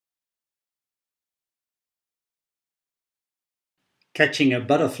Catching a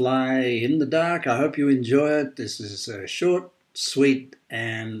butterfly in the dark. I hope you enjoy it. This is a short, sweet,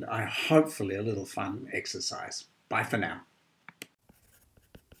 and hopefully a little fun exercise. Bye for now.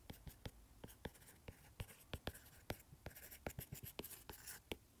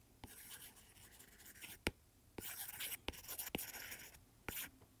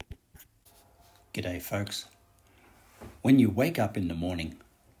 G'day, folks. When you wake up in the morning,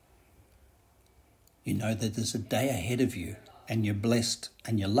 you know that there's a day ahead of you, and you're blessed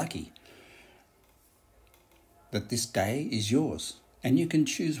and you're lucky that this day is yours, and you can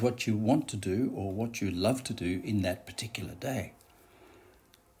choose what you want to do or what you love to do in that particular day.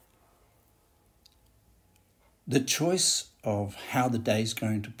 The choice of how the day is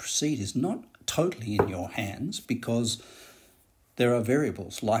going to proceed is not totally in your hands, because there are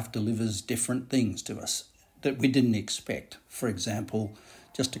variables. Life delivers different things to us that we didn't expect. For example,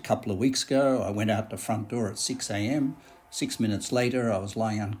 just a couple of weeks ago, I went out the front door at 6 a.m. 6 minutes later, I was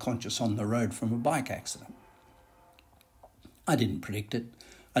lying unconscious on the road from a bike accident. I didn't predict it.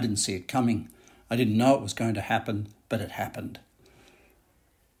 I didn't see it coming. I didn't know it was going to happen, but it happened.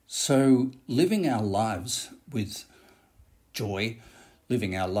 So living our lives with joy,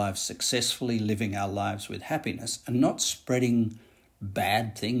 living our lives successfully, living our lives with happiness, and not spreading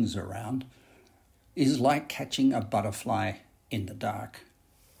bad things around is like catching a butterfly in the dark.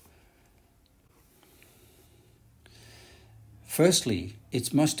 Firstly,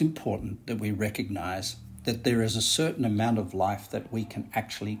 it's most important that we recognize that there is a certain amount of life that we can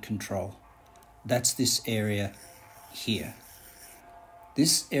actually control. That's this area here.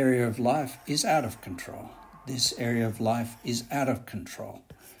 This area of life is out of control. This area of life is out of control.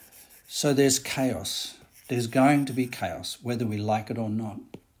 So there's chaos. There's going to be chaos, whether we like it or not.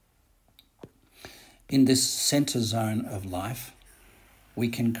 In this center zone of life, we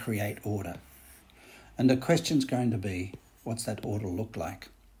can create order. And the question's going to be, what's that order look like?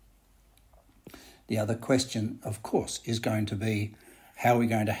 The other question, of course, is going to be, how are we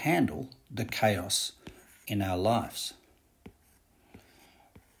going to handle the chaos in our lives?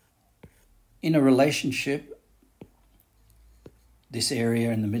 In a relationship, this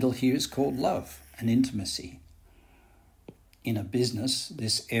area in the middle here is called love and intimacy. In a business,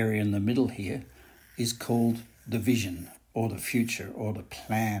 this area in the middle here is called the vision or the future or the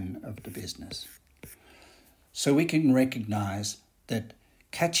plan of the business. So we can recognize that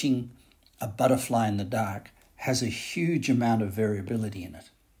catching a butterfly in the dark has a huge amount of variability in it.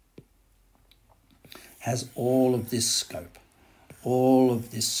 Has all of this scope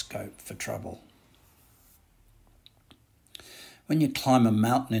for trouble. When you climb a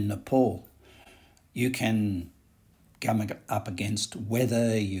mountain in Nepal, you can come up against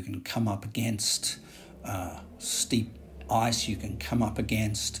weather, you can come up against steep ice, you can come up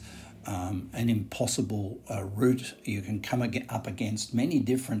against an impossible route, you can come up against many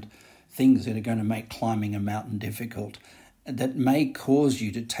different things that are going to make climbing a mountain difficult, that may cause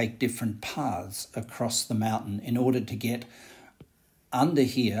you to take different paths across the mountain in order to get under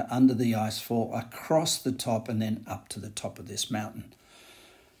here, under the icefall, across the top and then up to the top of this mountain.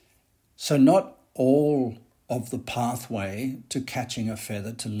 So not all of the pathway to catching a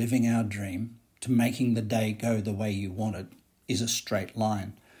feather, to living our dream, to making the day go the way you want it, is a straight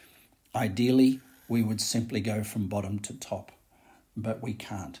line. Ideally, we would simply go from bottom to top, but we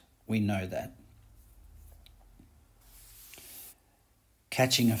can't. We know that.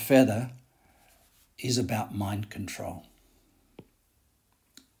 Catching a feather is about mind control.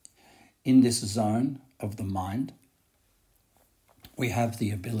 In this zone of the mind, we have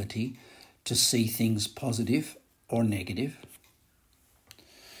the ability to see things positive or negative.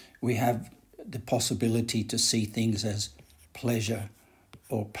 We have the possibility to see things as pleasure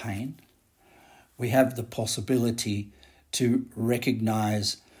or pain. We have the possibility to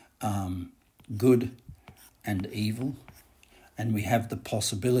recognize good and evil. And we have the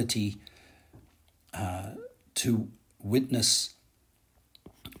possibility to witness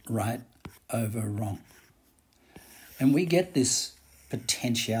right over wrong. And we get this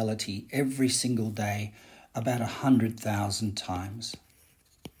potentiality every single day about 100,000 times.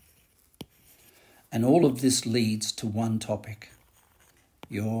 And all of this leads to one topic: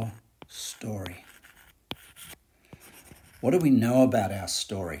 your story. What do we know about our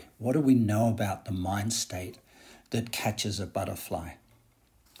story? What do we know about the mind state that catches a butterfly?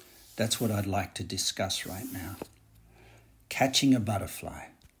 That's what I'd like to discuss right now. Catching a butterfly.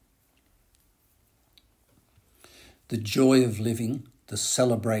 The joy of living, the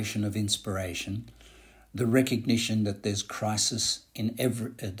celebration of inspiration, the recognition that there's crisis in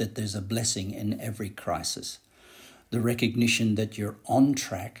that there's a blessing in every crisis, the recognition that you're on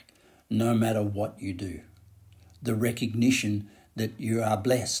track no matter what you do, the recognition that you are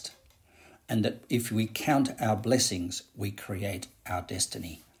blessed, and that if we count our blessings, we create our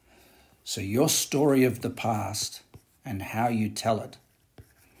destiny. So your story of the past and how you tell it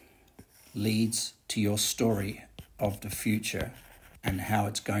leads to your story of the future and how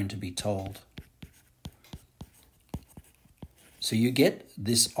it's going to be told. So you get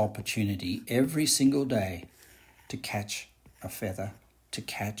this opportunity every single day to catch a feather, to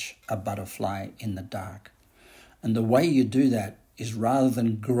catch a butterfly in the dark. And the way you do that is, rather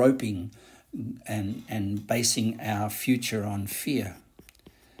than groping and basing our future on fear,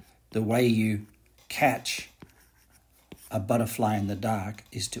 the way you catch a butterfly in the dark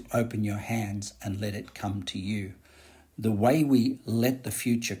is to open your hands and let it come to you. The way we let the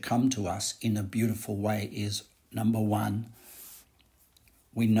future come to us in a beautiful way is, number one,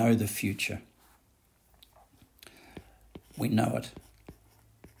 we know the future. We know it.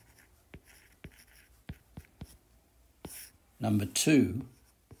 Number two,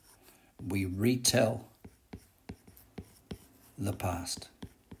 we retell the past.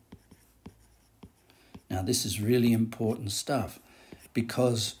 Now, this is really important stuff,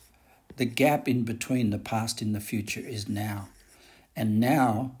 because the gap in between the past and the future is now. And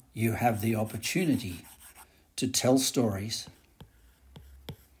now you have the opportunity to tell stories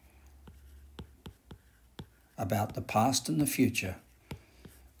about the past and the future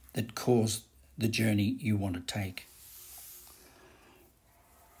that cause the journey you want to take.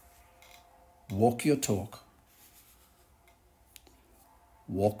 Walk your talk.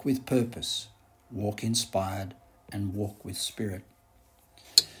 Walk with purpose. Walk inspired, and walk with spirit.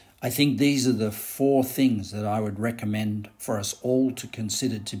 I think these are the 4 things that I would recommend for us all to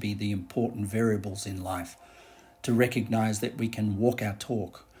consider to be the important variables in life, to recognize that we can walk our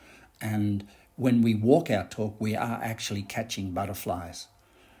talk. And when we walk our talk, we are actually catching butterflies.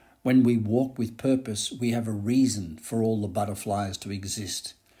 When we walk with purpose, we have a reason for all the butterflies to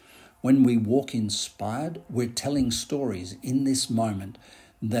exist. When we walk inspired, we're telling stories in this moment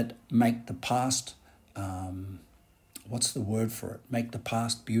that make the past, make the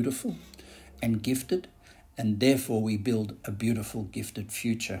past beautiful and gifted, and therefore we build a beautiful, gifted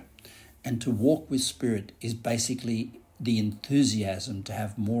future. And to walk with spirit is basically the enthusiasm to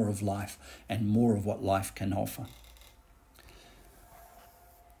have more of life and more of what life can offer.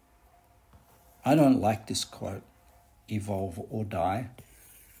 I don't like this quote, evolve or die.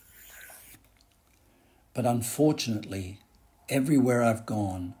 But unfortunately, everywhere I've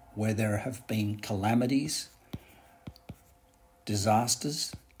gone where there have been calamities,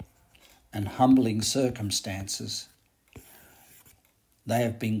 disasters, and humbling circumstances, they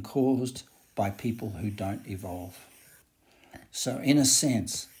have been caused by people who don't evolve. So in a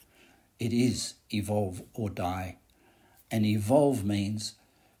sense, it is evolve or die. And evolve means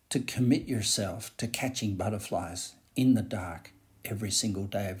to commit yourself to catching butterflies in the dark every single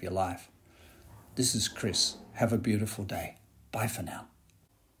day of your life. This is Chris. Have a beautiful day. Bye for now.